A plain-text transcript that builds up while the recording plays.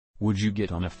Would you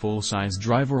get on a full-size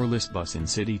driverless bus in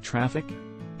city traffic?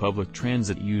 Public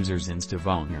transit users in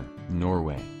Stavanger,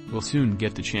 Norway, will soon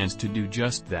get the chance to do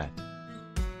just that.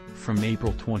 From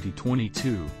April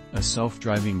 2022, a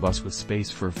self-driving bus with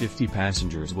space for 50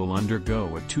 passengers will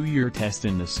undergo a 2-year test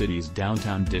in the city's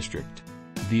downtown district.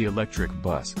 The electric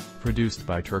bus, produced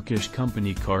by Turkish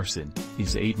company Karsan,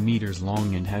 is 8 meters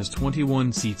long and has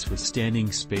 21 seats with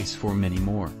standing space for many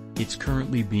more. It's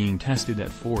currently being tested at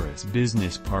Forus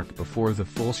Business Park before the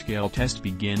full-scale test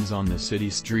begins on the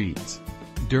city streets.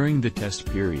 During the test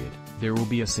period, there will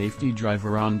be a safety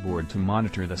driver on board to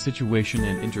monitor the situation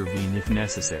and intervene if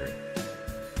necessary.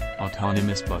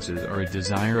 Autonomous buses are a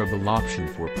desirable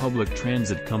option for public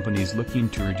transit companies looking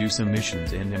to reduce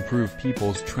emissions and improve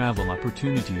people's travel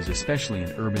opportunities, especially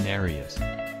in urban areas.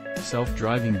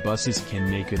 Self-driving buses can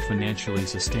make it financially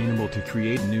sustainable to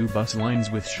create new bus lines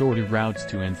with shorter routes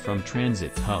to and from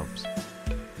transit hubs.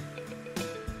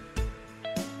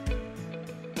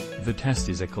 The test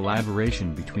is a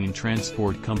collaboration between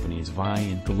transport companies Vy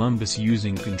and Kolumbus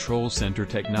using control center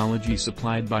technology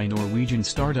supplied by Norwegian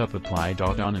startup Applied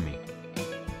Autonomy.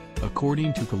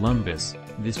 According to Kolumbus,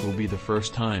 this will be the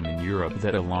first time in Europe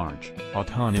that a large,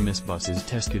 autonomous bus is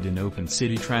tested in open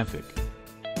city traffic.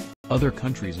 Other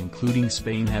countries including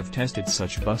Spain have tested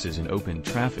such buses in open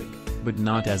traffic, but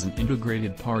not as an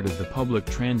integrated part of the public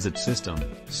transit system,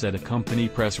 said a company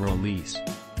press release.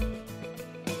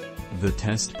 The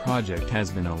test project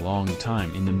has been a long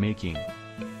time in the making.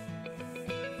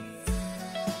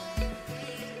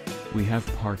 We have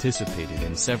participated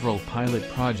in several pilot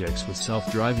projects with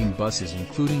self-driving buses,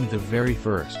 including the very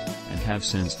first, and have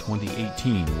since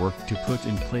 2018 worked to put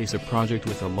in place a project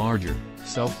with a larger,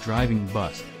 self-driving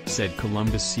bus, said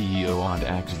Kolumbus CEO Odd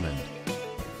Aksland.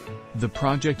 The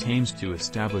project aims to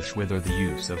establish whether the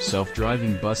use of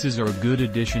self-driving buses are a good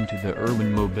addition to the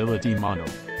urban mobility model.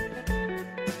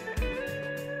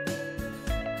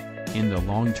 In the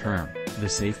long term, the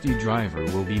safety driver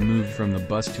will be moved from the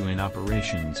bus to an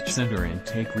operations center and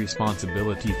take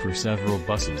responsibility for several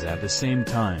buses at the same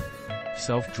time.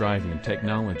 Self-driving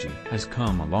technology has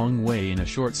come a long way in a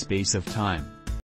short space of time.